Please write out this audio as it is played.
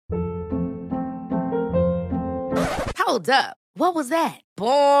Hold up. What was that?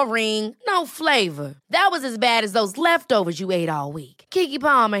 Boring. No flavor. That was as bad as those leftovers you ate all week. Keke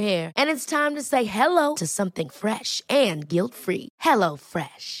Palmer here, and it's time to say hello to something fresh and guilt-free. Hello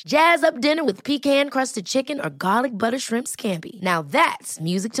Fresh. Jazz up dinner with pecan-crusted chicken or garlic butter shrimp scampi. Now that's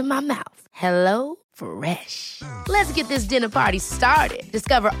music to my mouth. Hello Fresh. Let's get this dinner party started.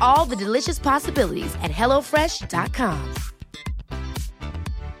 Discover all the delicious possibilities at hellofresh.com.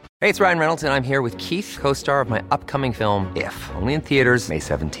 Hey, it's Ryan Reynolds, and I'm here with Keith, co-star of my upcoming film, If, only in theaters May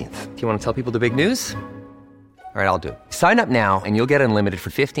 17th. Do you want to tell people the big news? All right, I'll do it. Sign up now and you'll get unlimited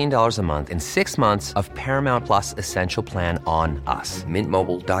for $15 a month and 6 months of Paramount Plus Essential Plan on us.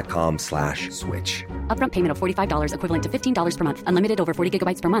 MintMobile.com/switch. Upfront payment of $45 equivalent to $15 per month. Unlimited over 40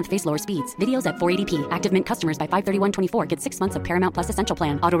 gigabytes per month. Face lower speeds. Videos at 480p. Active Mint customers by 531.24 get 6 months of Paramount Plus Essential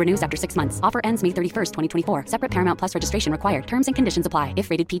Plan. Auto renews after 6 months. Offer ends May 31st, 2024. Separate Paramount Plus registration required. Terms and conditions apply if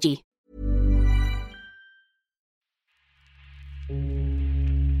rated PG.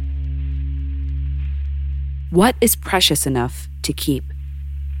 What is precious enough to keep?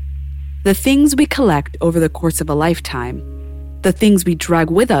 The things we collect over the course of a lifetime, the things we drag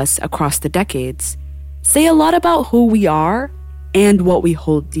with us across the decades, say a lot about who we are and what we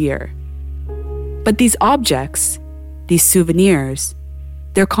hold dear. But these objects, these souvenirs,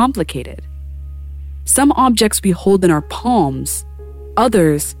 they're complicated. Some objects we hold in our palms,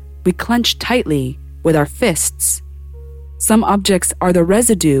 others we clench tightly with our fists. Some objects are the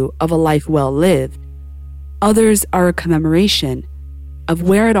residue of a life well lived. Others are a commemoration of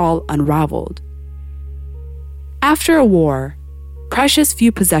where it all unraveled. After a war, precious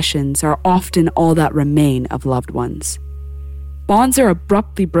few possessions are often all that remain of loved ones. Bonds are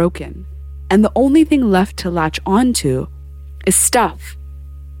abruptly broken, and the only thing left to latch onto is stuff.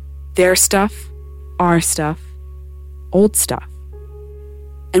 Their stuff, our stuff, old stuff.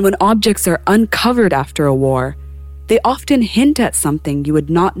 And when objects are uncovered after a war, they often hint at something you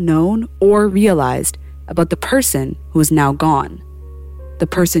had not known or realized about the person who is now gone, the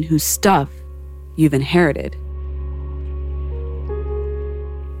person whose stuff you've inherited.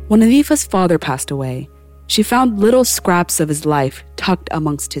 When Nadifa's father passed away, she found little scraps of his life tucked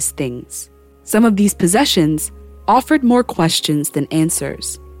amongst his things. Some of these possessions offered more questions than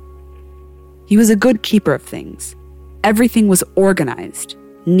answers. He was a good keeper of things. Everything was organized,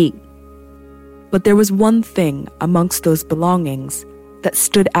 neat. But there was one thing amongst those belongings that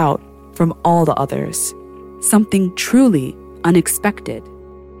stood out from all the others. Something truly unexpected.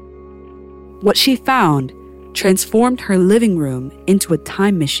 What she found transformed her living room into a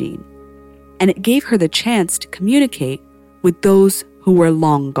time machine, and it gave her the chance to communicate with those who were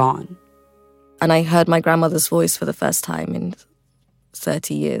long gone. And I heard my grandmother's voice for the first time in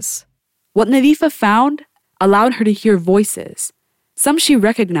 30 years. What Nadifa found allowed her to hear voices, some she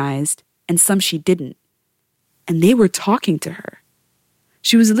recognized and some she didn't. And they were talking to her.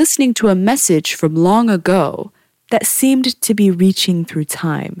 She was listening to a message from long ago that seemed to be reaching through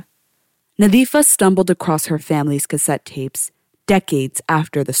time. Nadifa stumbled across her family's cassette tapes decades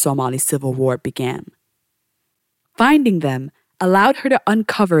after the Somali Civil War began. Finding them allowed her to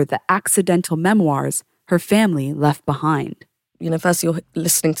uncover the accidental memoirs her family left behind. First you're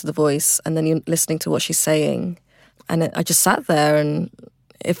listening to the voice and then you're listening to what she's saying. And I just sat there and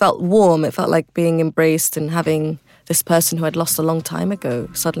it felt warm. It felt like being embraced and having this person who I'd lost a long time ago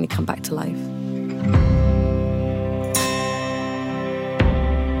suddenly come back to life.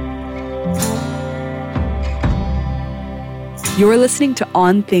 You're listening to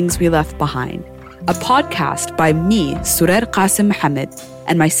On Things We Left Behind, a podcast by me, Surer Qasim Mohammed,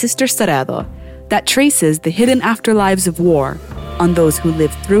 and my sister Sarado, that traces the hidden afterlives of war on those who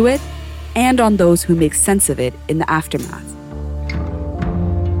lived through it and on those who make sense of it in the aftermath.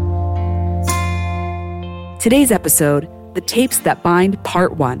 Today's episode, The Tapes That Bind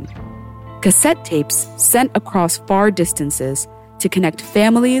Part 1. Cassette tapes sent across far distances to connect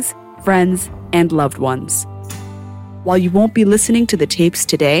families, friends, and loved ones. While you won't be listening to the tapes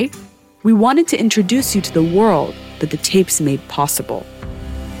today, we wanted to introduce you to the world that the tapes made possible.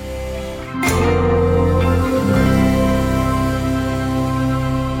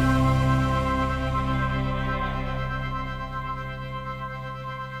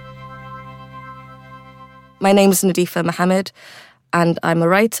 My name is Nadifa Mohammed, and I'm a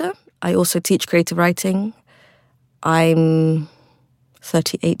writer. I also teach creative writing. I'm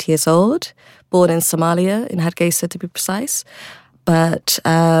 38 years old, born in Somalia, in Hargeisa to be precise, but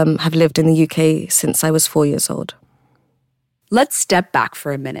have lived in the UK since I was 4 years old. Let's step back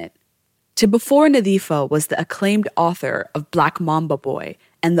for a minute. To before Nadifa was the acclaimed author of Black Mamba Boy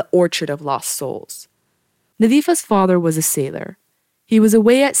and The Orchard of Lost Souls. Nadifa's father was a sailor. He was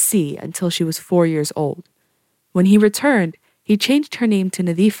away at sea until she was 4 years old. When he returned, he changed her name to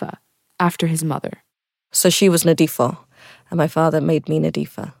Nadifa, after his mother. So she was Nadifa, and my father made me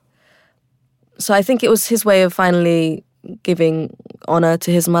Nadifa. So I think it was his way of finally giving honor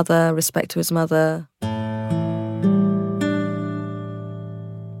to his mother, respect to his mother.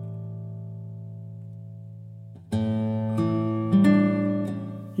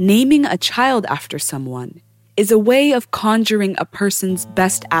 Naming a child after someone is a way of conjuring a person's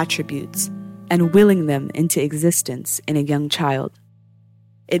best attributes and willing them into existence in a young child.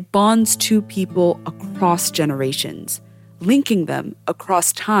 It bonds two people across generations, linking them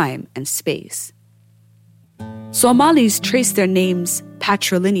across time and space. Somalis trace their names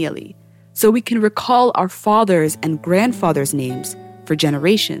patrilineally, so we can recall our fathers' and grandfathers' names for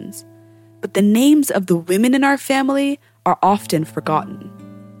generations. But the names of the women in our family are often forgotten.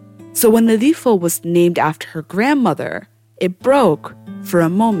 So when Nadifa was named after her grandmother, it broke, for a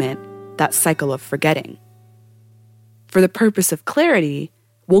moment, that cycle of forgetting. For the purpose of clarity,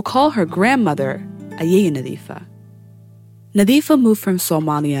 we'll call her grandmother Ayeye Nadifa. Nadifa moved from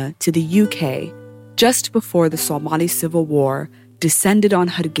Somalia to the UK just before the Somali Civil War descended on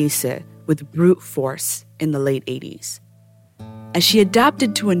Hargeisa with brute force in the late 80s. As she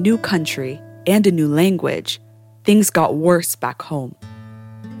adapted to a new country and a new language, things got worse back home.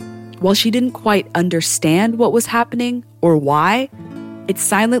 While she didn't quite understand what was happening or why, it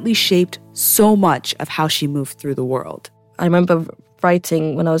silently shaped so much of how she moved through the world. I remember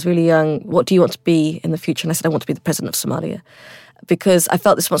writing when I was really young, what do you want to be in the future? And I said, I want to be the president of Somalia. Because I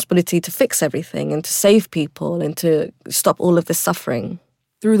felt this responsibility to fix everything and to save people and to stop all of this suffering.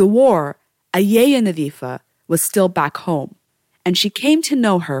 Through the war, Ayeye Nadifa was still back home, and she came to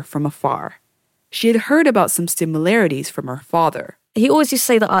know her from afar. She had heard about some similarities from her father. He always used to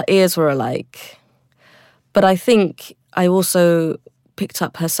say that our ears were alike. But I think I also picked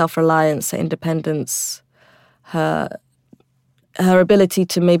up her self-reliance, her independence, her ability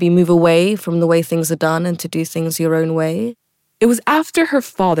to maybe move away from the way things are done and to do things your own way. It was after her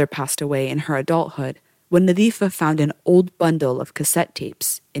father passed away in her adulthood when Nadifa found an old bundle of cassette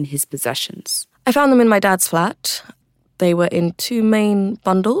tapes in his possessions. I found them in my dad's flat. They were in two main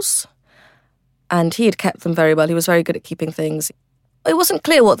bundles, and he had kept them very well. He was very good at keeping things. It wasn't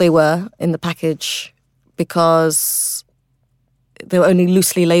clear what they were in the package because they were only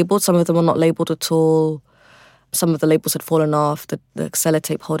loosely labelled. Some of them were not labelled at all. Some of the labels had fallen off. The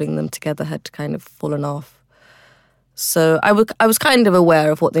sellotape holding them together had kind of fallen off. So I was kind of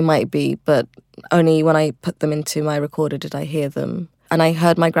aware of what they might be, but only when I put them into my recorder did I hear them. And I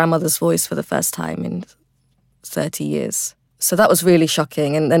heard my grandmother's voice for the first time in 30 years. So that was really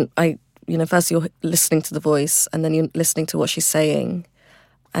shocking. And then first you're listening to the voice and then you're listening to what she's saying.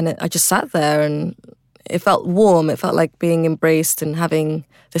 And I just sat there and it felt warm. It felt like being embraced and having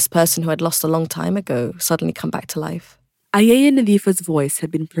this person who I'd lost a long time ago suddenly come back to life. Ayeye Nadifa's voice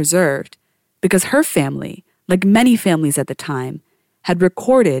had been preserved because her family, like many families at the time, had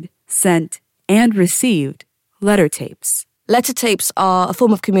recorded, sent, and received letter tapes. Letter tapes are a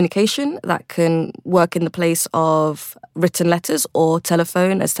form of communication that can work in the place of written letters or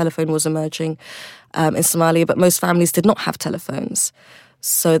telephone, as telephone was emerging in Somalia, but most families did not have telephones.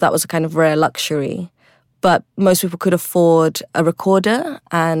 So that was a kind of rare luxury. But most people could afford a recorder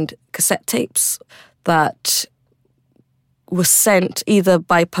and cassette tapes that were sent either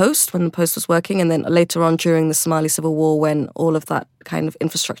by post when the post was working, and then later on during the Somali Civil War when all of that kind of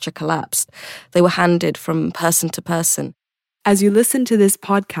infrastructure collapsed, they were handed from person to person. As you listen to this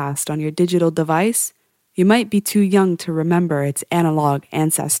podcast on your digital device, you might be too young to remember its analog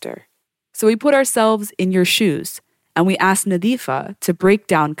ancestor. So we put ourselves in your shoes, and we asked Nadifa to break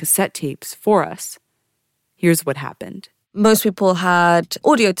down cassette tapes for us. Here's what happened. Most people had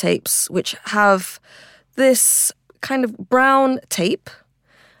audio tapes, which have this kind of brown tape,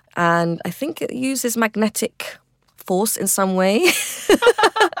 and I think it uses magnetic force in some way.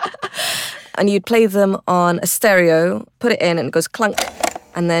 And you'd play them on a stereo, put it in, and it goes clunk.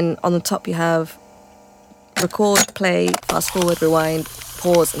 And then on the top you have record, play, fast forward, rewind,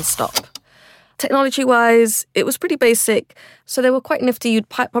 pause, and stop. Technology-wise, it was pretty basic. So they were quite nifty. You'd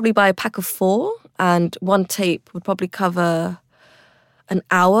probably buy a pack of 4, and one tape would probably cover an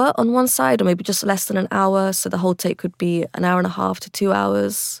hour on one side, or maybe just less than an hour. So the whole tape could be an hour and a half to 2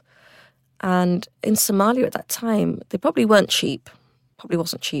 hours. And in Somalia at that time, they probably weren't cheap. Probably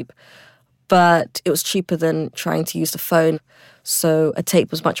wasn't cheap. But it was cheaper than trying to use the phone. So a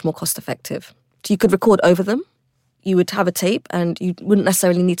tape was much more cost effective. So you could record over them. You would have a tape and you wouldn't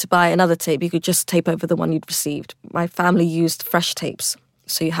necessarily need to buy another tape. You could just tape over the one you'd received. My family used fresh tapes.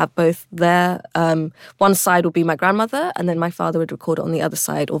 So you have both there. One side would be my grandmother and then my father would record it on the other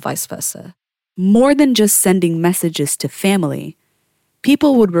side or vice versa. more than just sending messages to family,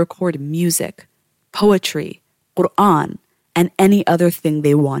 people would record music, poetry, Quran, and any other thing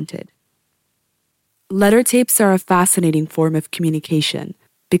they wanted. Letter tapes are a fascinating form of communication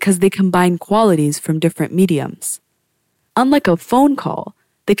because they combine qualities from different mediums. Unlike a phone call,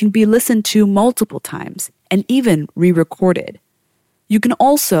 they can be listened to multiple times and even re-recorded. You can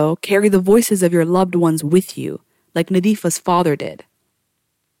also carry the voices of your loved ones with you, like Nadifa's father did.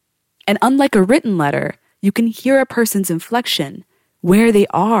 And unlike a written letter, you can hear a person's inflection, where they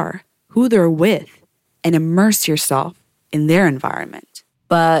are, who they're with, and immerse yourself in their environment.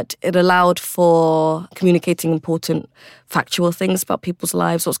 But it allowed for communicating important factual things about people's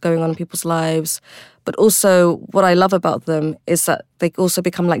lives, what's going on in people's lives. But also what I love about them is that they also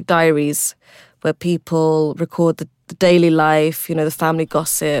become like diaries where people record the daily life, the family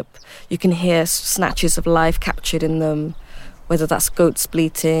gossip. You can hear snatches of life captured in them, whether that's goats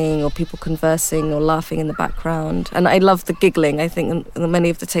bleating or people conversing or laughing in the background. And I love the giggling. I think in many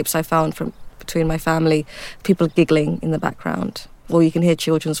of the tapes I found from between my family, people giggling in the background, or you can hear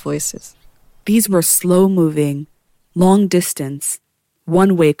children's voices. These were slow-moving, long-distance,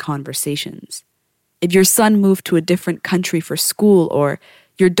 one-way conversations. If your son moved to a different country for school or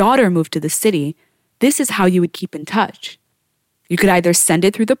your daughter moved to the city, this is how you would keep in touch. You could either send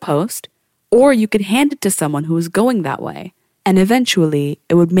it through the post, or you could hand it to someone who was going that way, and eventually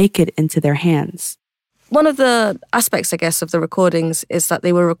it would make it into their hands. One of the aspects, I guess, of the recordings is that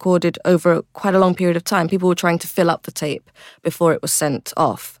they were recorded over quite a long period of time. People were trying to fill up the tape before it was sent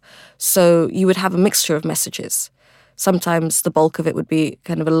off. So you would have a mixture of messages. Sometimes the bulk of it would be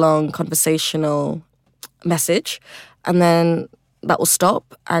kind of a long conversational message, and then that will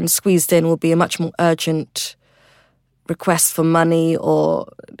stop, and squeezed in will be a much more urgent request for money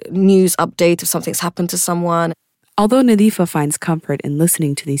or news update if something's happened to someone. Although Nadifa finds comfort in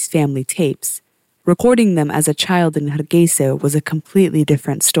listening to these family tapes, recording them as a child in Hargeisa was a completely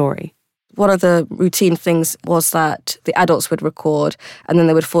different story. One of the routine things was that the adults would record and then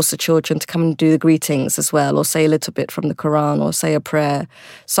they would force the children to come and do the greetings as well, or say a little bit from the Quran or say a prayer.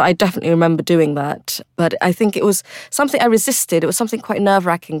 So I definitely remember doing that. But I think it was something I resisted. It was something quite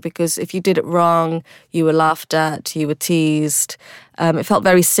nerve-wracking because if you did it wrong, you were laughed at, you were teased. It felt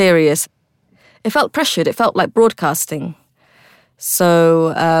very serious. It felt pressured. It felt like broadcasting.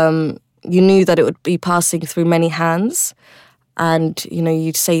 So you knew that it would be passing through many hands. And,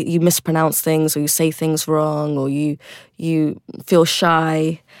 you mispronounce things, or you say things wrong, or you feel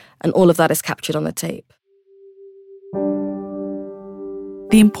shy, and all of that is captured on the tape.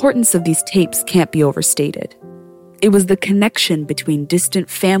 The importance of these tapes can't be overstated. It was the connection between distant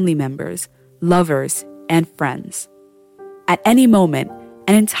family members, lovers, and friends. At any moment,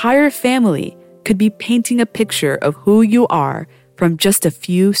 an entire family could be painting a picture of who you are from just a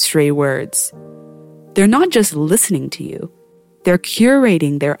few stray words. They're not just listening to you. They're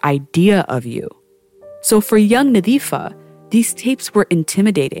curating their idea of you. So for young Nadifa, these tapes were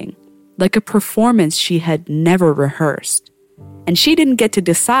intimidating, like a performance she had never rehearsed. And she didn't get to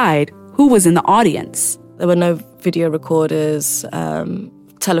decide who was in the audience. There were no video recorders.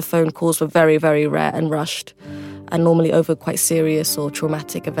 Telephone calls were very, very rare and rushed, and normally over quite serious or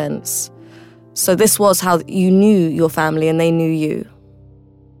traumatic events. So this was how you knew your family and they knew you.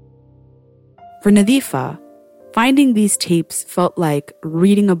 For Nadifa, finding these tapes felt like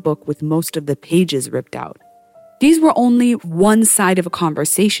reading a book with most of the pages ripped out. These were only one side of a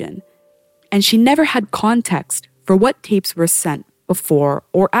conversation, and she never had context for what tapes were sent before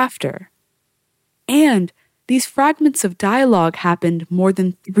or after. And these fragments of dialogue happened more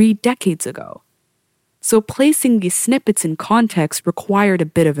than 3 decades ago. So placing these snippets in context required a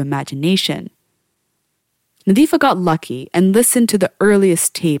bit of imagination. Nadifa got lucky and listened to the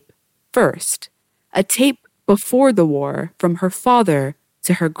earliest tape first, a tape before the war from her father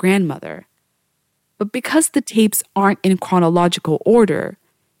to her grandmother. But because the tapes aren't in chronological order,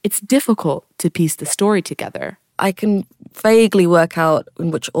 it's difficult to piece the story together. I can vaguely work out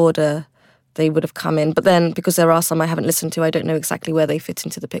in which order they would have come in, but then because there are some I haven't listened to, I don't know exactly where they fit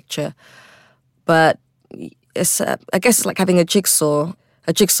into the picture. But I guess it's like having a jigsaw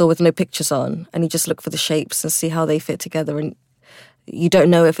with no pictures on, and you just look for the shapes and see how they fit together, and you don't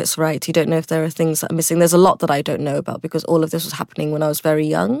know if it's right. You don't know if there are things that are missing. There's a lot that I don't know about because all of this was happening when I was very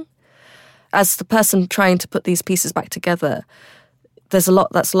young. As the person trying to put these pieces back together, there's a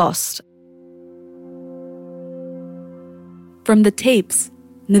lot that's lost. From the tapes,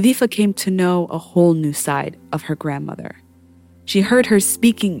 Nadifa came to know a whole new side of her grandmother. She heard her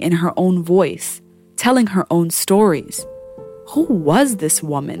speaking in her own voice, telling her own stories. Who was this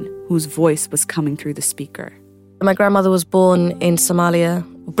woman whose voice was coming through the speaker? My grandmother was born in Somalia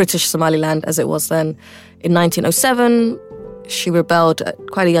British Somaliland as it was then. In 1907, she rebelled at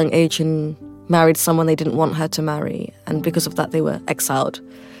quite a young age and married someone they didn't want her to marry. And because of that, they were exiled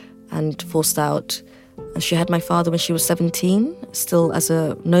and forced out. And she had my father when she was 17, still as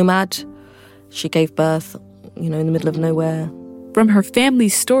a nomad. She gave birth, in the middle of nowhere. From her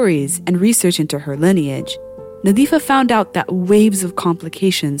family's stories and research into her lineage, Nadifa found out that waves of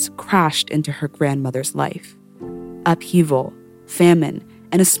complications crashed into her grandmother's life. Upheaval, famine,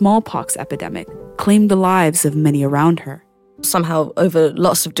 and a smallpox epidemic claimed the lives of many around her. Somehow, over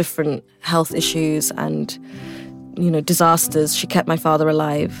lots of different health issues and, disasters, she kept my father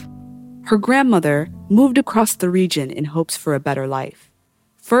alive. Her grandmother moved across the region in hopes for a better life.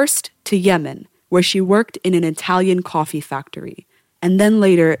 First to Yemen, where she worked in an Italian coffee factory, and then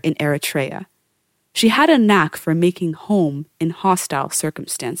later in Eritrea. She had a knack for making home in hostile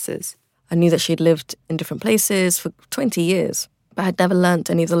circumstances. I knew that she'd lived in different places for 20 years, but had never learnt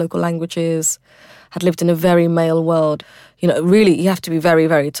any of the local languages, had lived in a very male world. Really, you have to be very,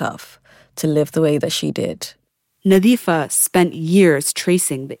 very tough to live the way that she did. Nadifa spent years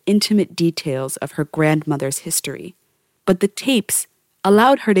tracing the intimate details of her grandmother's history, but the tapes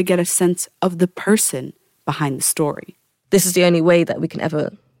allowed her to get a sense of the person behind the story. This is the only way that we can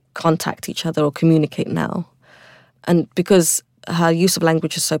ever contact each other or communicate now. And because her use of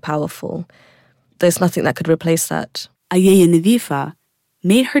language is so powerful, there's nothing that could replace that. Ayeye Nadifa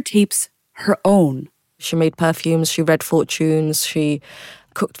made her tapes her own. She made perfumes, she read fortunes, she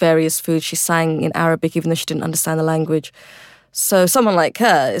cooked various foods, she sang in Arabic even though she didn't understand the language. So someone like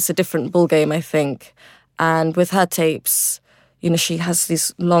her, it's a different ballgame, I think. And with her tapes, she has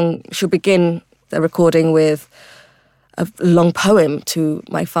these she'll begin the recording with a long poem to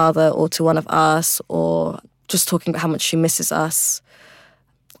my father or to one of us, or just talking about how much she misses us.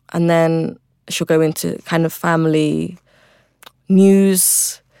 And then she'll go into kind of family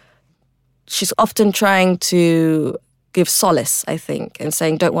news. She's often trying to give solace, I think, and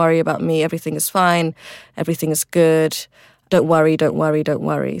saying, don't worry about me, everything is fine, everything is good, don't worry, don't worry, don't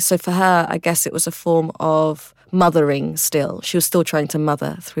worry. So for her, I guess it was a form of mothering still. She was still trying to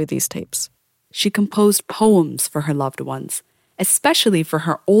mother through these tapes. She composed poems for her loved ones, especially for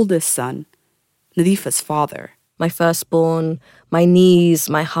her oldest son, Nadifa's father. My firstborn, my knees,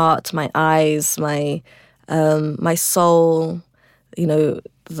 my heart, my eyes, my soul,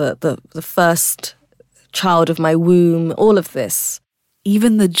 the first child of my womb, all of this.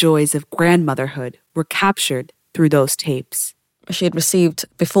 Even the joys of grandmotherhood were captured through those tapes. She had received,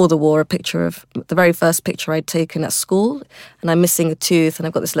 before the war, a picture of the very first picture I'd taken at school, and I'm missing a tooth, and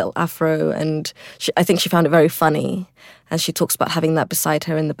I've got this little afro, and I think she found it very funny. And she talks about having that beside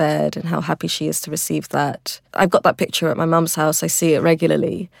her in the bed and how happy she is to receive that. I've got that picture at my mum's house. I see it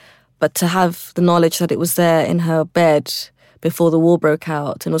regularly. But to have the knowledge that it was there in her bed before the war broke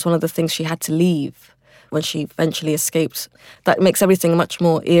out, and was one of the things she had to leave when she eventually escaped, that makes everything much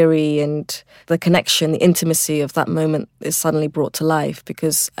more eerie, and the connection, the intimacy of that moment is suddenly brought to life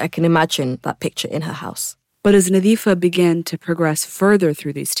because I can imagine that picture in her house. But as Nadifa began to progress further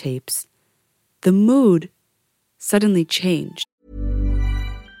through these tapes, the mood suddenly changed.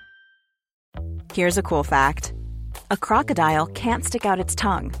 Here's a cool fact. A crocodile can't stick out its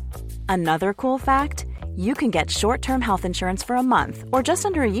tongue. Another cool fact, you can get short-term health insurance for a month or just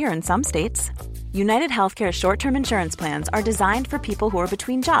under a year in some states. United Healthcare short-term insurance plans are designed for people who are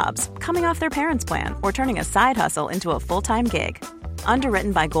between jobs, coming off their parents' plan, or turning a side hustle into a full-time gig.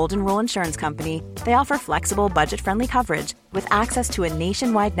 Underwritten by Golden Rule Insurance Company, they offer flexible, budget-friendly coverage with access to a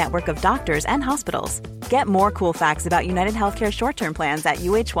nationwide network of doctors and hospitals. Get more cool facts about United Healthcare short-term plans at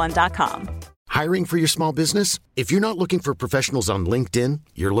uh1.com. Hiring for your small business? If you're not looking for professionals on LinkedIn,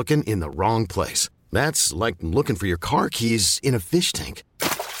 you're looking in the wrong place. That's like looking for your car keys in a fish tank.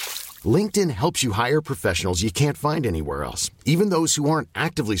 LinkedIn helps you hire professionals you can't find anywhere else, even those who aren't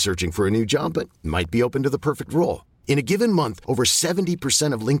actively searching for a new job but might be open to the perfect role. In a given month, over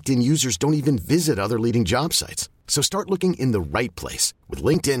 70% of LinkedIn users don't even visit other leading job sites. So start looking in the right place. With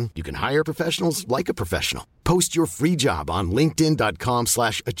LinkedIn, you can hire professionals like a professional. Post your free job on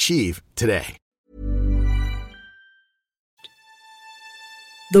linkedin.com/achieve today.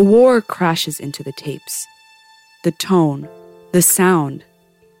 The war crashes into the tapes. The tone, the sound,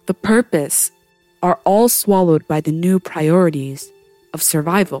 the purpose are all swallowed by the new priorities of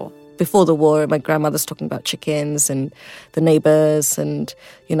survival. Before the war, my grandmother's talking about chickens and the neighbours and,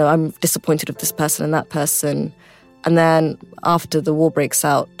 I'm disappointed with this person and that person. And then after the war breaks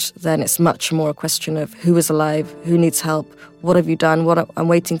out, then it's much more a question of who is alive, who needs help, what have you done, I'm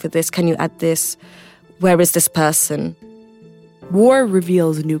waiting for this, can you add this, where is this person? War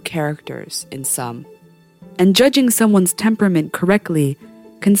reveals new characters in some, and judging someone's temperament correctly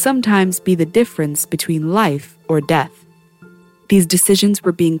can sometimes be the difference between life or death. These decisions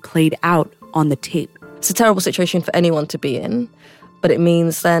were being played out on the tape. It's a terrible situation for anyone to be in, but it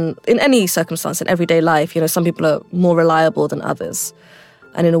means then, in any circumstance, in everyday life, some people are more reliable than others.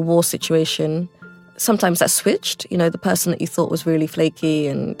 And in a war situation, sometimes that's switched. The person that you thought was really flaky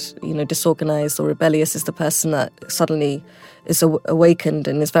and, disorganized or rebellious is the person that suddenly is awakened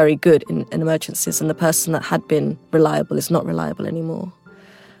and is very good in emergencies, and the person that had been reliable is not reliable anymore.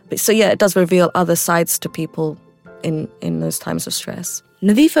 So it does reveal other sides to people in those times of stress.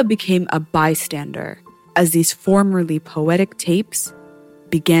 Nadhifa became a bystander as these formerly poetic tapes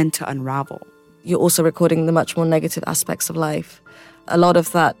began to unravel. You're also recording the much more negative aspects of life. A lot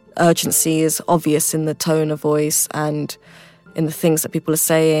of that urgency is obvious in the tone of voice and in the things that people are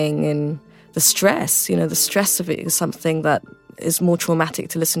saying, and the stress. The stress of it is something that is more traumatic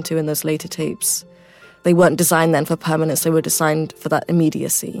to listen to in those later tapes. They weren't designed then for permanence, they were designed for that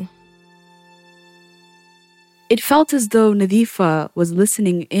immediacy. It felt as though Nadhifa was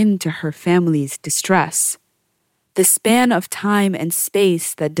listening in to her family's distress. The span of time and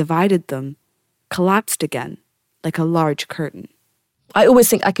space that divided them collapsed again, like a large curtain. I always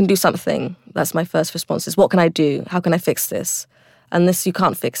think I can do something. That's my first response is, what can I do? How can I fix this? And this you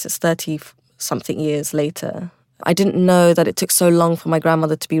can't fix. It's 30-something years later. I didn't know that it took so long for my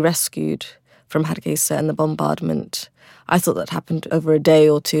grandmother to be rescued from Hargeisa and the bombardment. I thought that happened over a day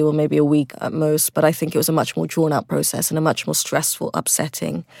or two or maybe a week at most, but I think it was a much more drawn-out process and a much more stressful,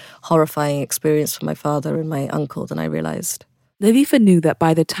 upsetting, horrifying experience for my father and my uncle than I realized. Nadhifa knew that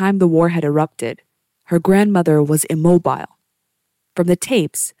by the time the war had erupted, her grandmother was immobile. From the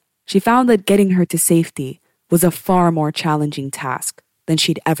tapes, she found that getting her to safety was a far more challenging task than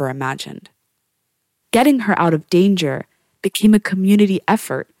she'd ever imagined. Getting her out of danger became a community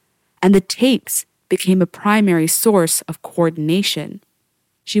effort, and the tapes became a primary source of coordination.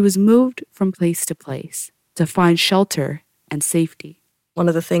 She was moved from place to place to find shelter and safety. One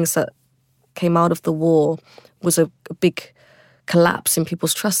of the things that came out of the war was a big collapse in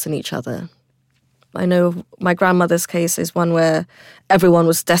people's trust in each other. I know my grandmother's case is one where everyone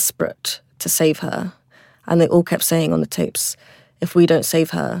was desperate to save her, and they all kept saying on the tapes, if we don't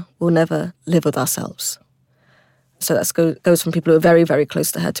save her, we'll never live with ourselves. So that goes from people who are very, very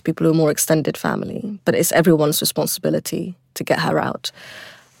close to her to people who are more extended family. But it's everyone's responsibility to get her out.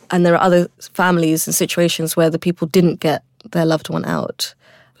 And there are other families and situations where the people didn't get their loved one out.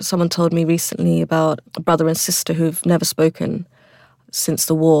 Someone told me recently about a brother and sister who've never spoken since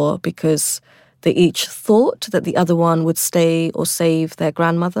the war because they each thought that the other one would stay or save their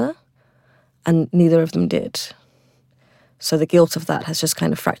grandmother, and neither of them did. So the guilt of that has just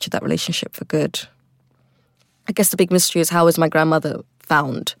kind of fractured that relationship for good. I guess the big mystery is, how was my grandmother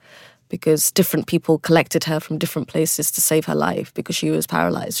found? Because different people collected her from different places to save her life because she was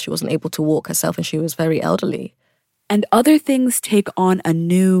paralyzed. She wasn't able to walk herself and she was very elderly. And other things take on a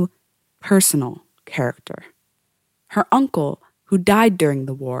new personal character. Her uncle, who died during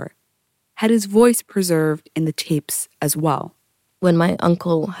the war, had his voice preserved in the tapes as well. When my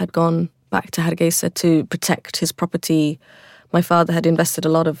uncle had gone back to Hargeisa to protect his property, my father had invested in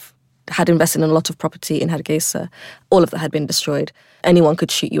a lot of property in Hargeisa. All of that had been destroyed. Anyone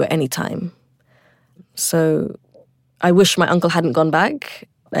could shoot you at any time. So I wish my uncle hadn't gone back.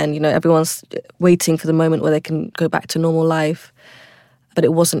 And, everyone's waiting for the moment where they can go back to normal life. But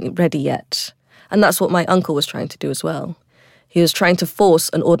it wasn't ready yet. And that's what my uncle was trying to do as well. He was trying to force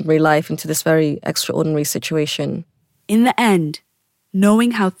an ordinary life into this very extraordinary situation. In the end,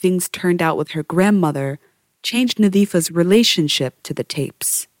 knowing how things turned out with her grandmother changed Nadhifa's relationship to the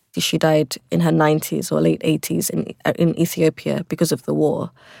tapes. She died in her 90s or late 80s in Ethiopia because of the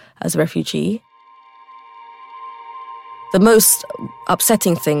war as a refugee. The most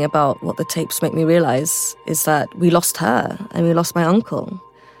upsetting thing about what the tapes make me realize is that we lost her and we lost my uncle.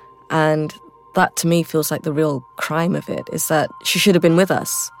 And that to me feels like the real crime of it, is that she should have been with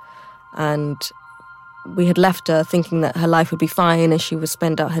us. And we had left her thinking that her life would be fine and she would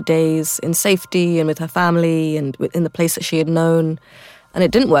spend out her days in safety and with her family and in the place that she had known. And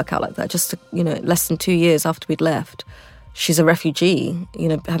it didn't work out like that. Just, less than 2 years after we'd left, she's a refugee,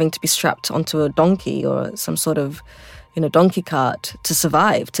 having to be strapped onto a donkey or some sort of, donkey cart to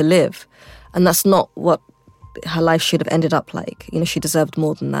survive, to live. And that's not what her life should have ended up like. She deserved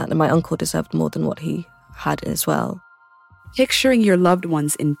more than that. And my uncle deserved more than what he had as well. Picturing your loved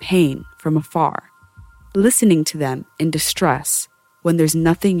ones in pain from afar, listening to them in distress when there's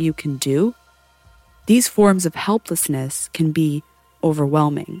nothing you can do, these forms of helplessness can be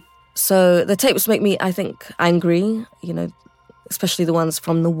overwhelming. So the tapes make me, I think, angry, especially the ones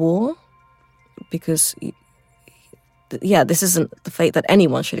from the war, because this isn't the fate that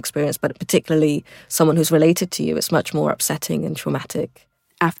anyone should experience, but particularly someone who's related to you. It's much more upsetting and traumatic.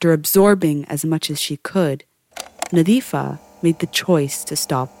 After absorbing as much as she could, Nadhifa made the choice to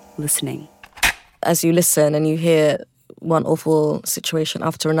stop listening. As you listen and you hear one awful situation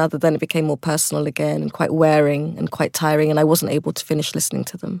after another, then it became more personal again and quite wearing and quite tiring, and I wasn't able to finish listening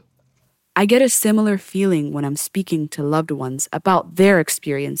to them. I get a similar feeling when I'm speaking to loved ones about their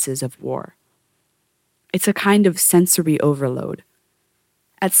experiences of war. It's a kind of sensory overload.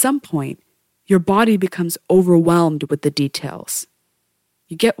 At some point, your body becomes overwhelmed with the details.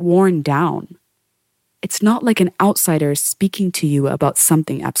 You get worn down. It's not like an outsider speaking to you about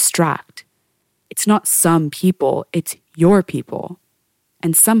something abstract. It's not some people, it's your people.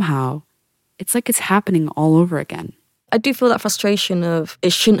 And somehow, it's like it's happening all over again. I do feel that frustration of,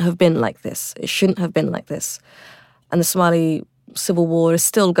 it shouldn't have been like this. It shouldn't have been like this. And the Somali civil war is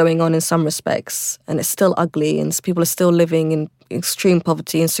still going on in some respects, and it's still ugly, and people are still living in extreme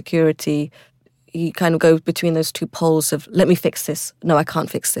poverty, insecurity. You kind of go between those two poles of, let me fix this. No, I can't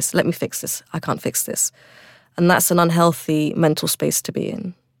fix this. Let me fix this. I can't fix this. And that's an unhealthy mental space to be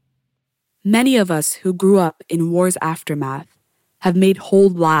in. Many of us who grew up in war's aftermath have made whole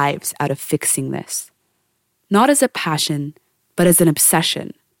lives out of fixing this. Not as a passion, but as an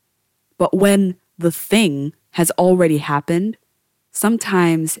obsession. But when the thing has already happened,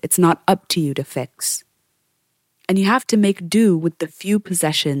 sometimes it's not up to you to fix. And you have to make do with the few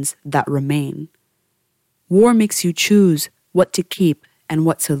possessions that remain. War makes you choose what to keep and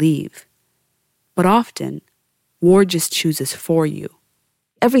what to leave. But often, war just chooses for you.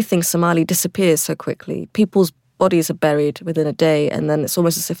 Everything Somali disappears so quickly. People's bodies are buried within a day, and then it's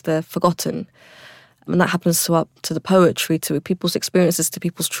almost as if they're forgotten. And that happens to the poetry, to people's experiences, to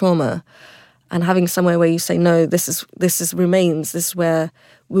people's trauma. And having somewhere where you say, no, this remains, this is where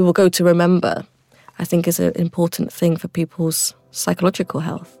we will go to remember, I think is an important thing for people's psychological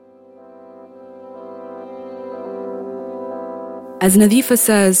health. As Nadhifa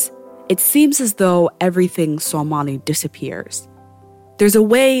says, it seems as though everything Somali disappears. There's a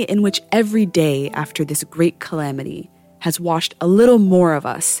way in which every day after this great calamity has washed a little more of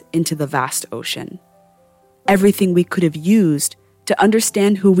us into the vast ocean. Everything we could have used to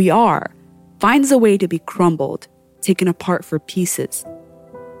understand who we are finds a way to be crumbled, taken apart for pieces.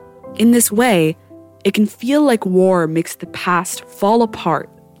 In this way, it can feel like war makes the past fall apart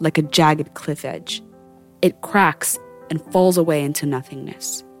like a jagged cliff edge. It cracks and falls away into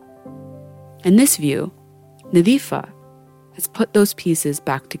nothingness. In this view, Nadhifa has put those pieces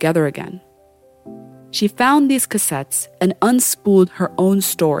back together again. She found these cassettes and unspooled her own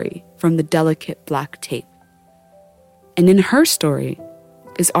story from the delicate black tape. And in her story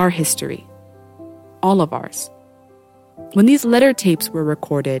is our history, all of ours. When these letter tapes were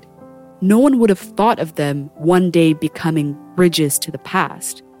recorded, no one would have thought of them one day becoming bridges to the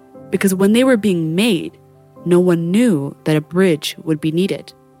past, because when they were being made, no one knew that a bridge would be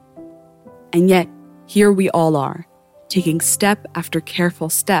needed. And yet, here we all are, taking step after careful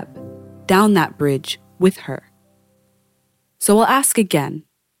step down that bridge with her. So I'll ask again,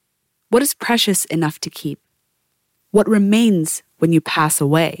 what is precious enough to keep? What remains when you pass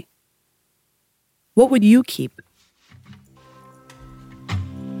away? What would you keep?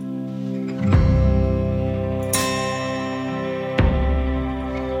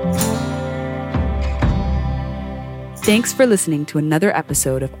 Thanks for listening to another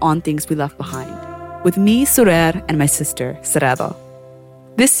episode of On Things We Left Behind, with me, Surer, and my sister, Serado.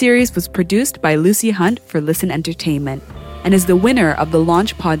 This series was produced by Lucy Hunt for Listen Entertainment and is the winner of the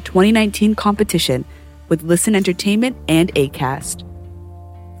LaunchPod 2019 competition with Listen Entertainment and Acast.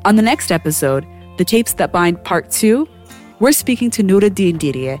 On the next episode, The Tapes That Bind Part 2, we're speaking to Nuruddin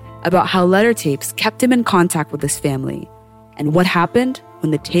Dirye about how letter tapes kept him in contact with his family and what happened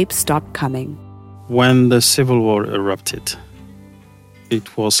when the tapes stopped coming. When the civil war erupted,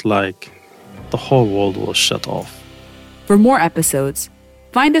 it was like the whole world was shut off. For more episodes,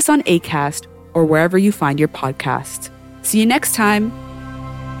 find us on Acast or wherever you find your podcasts. See you next time.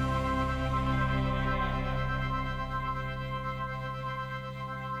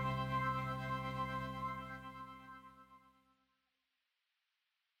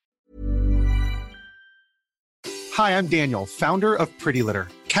 Hi, I'm Daniel, founder of Pretty Litter.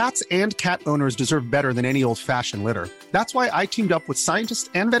 Cats and cat owners deserve better than any old-fashioned litter. That's why I teamed up with scientists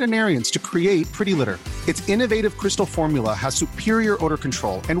and veterinarians to create Pretty Litter. Its innovative crystal formula has superior odor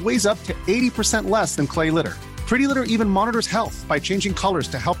control and weighs up to 80% less than clay litter. Pretty Litter even monitors health by changing colors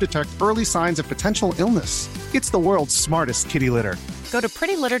to help detect early signs of potential illness. It's the world's smartest kitty litter. Go to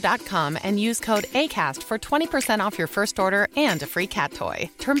prettylitter.com and use code ACAST for 20% off your first order and a free cat toy.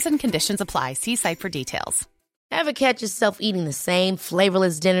 Terms and conditions apply. See site for details. Ever catch yourself eating the same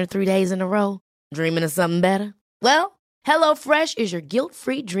flavorless dinner 3 days in a row? Dreaming of something better? Well, HelloFresh is your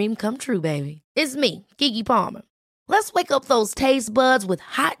guilt-free dream come true, baby. It's me, Keke Palmer. Let's wake up those taste buds with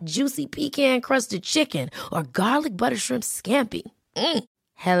hot, juicy pecan-crusted chicken or garlic butter shrimp scampi.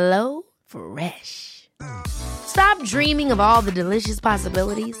 HelloFresh. Stop dreaming of all the delicious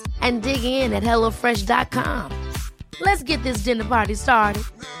possibilities and dig in at HelloFresh.com. Let's get this dinner party started.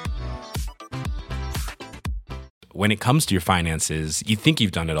 When it comes to your finances, you think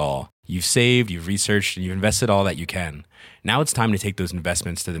you've done it all. You've saved, you've researched, and you've invested all that you can. Now it's time to take those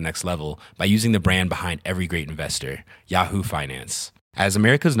investments to the next level by using the brand behind every great investor, Yahoo Finance. As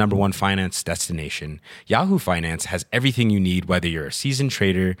America's #1 finance destination, Yahoo Finance has everything you need, whether you're a seasoned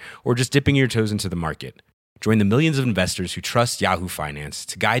trader or just dipping your toes into the market. Join the millions of investors who trust Yahoo Finance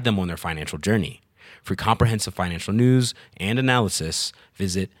to guide them on their financial journey. For comprehensive financial news and analysis,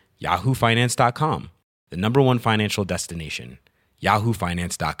 visit yahoofinance.com. The #1 financial destination,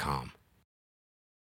 yahoofinance.com.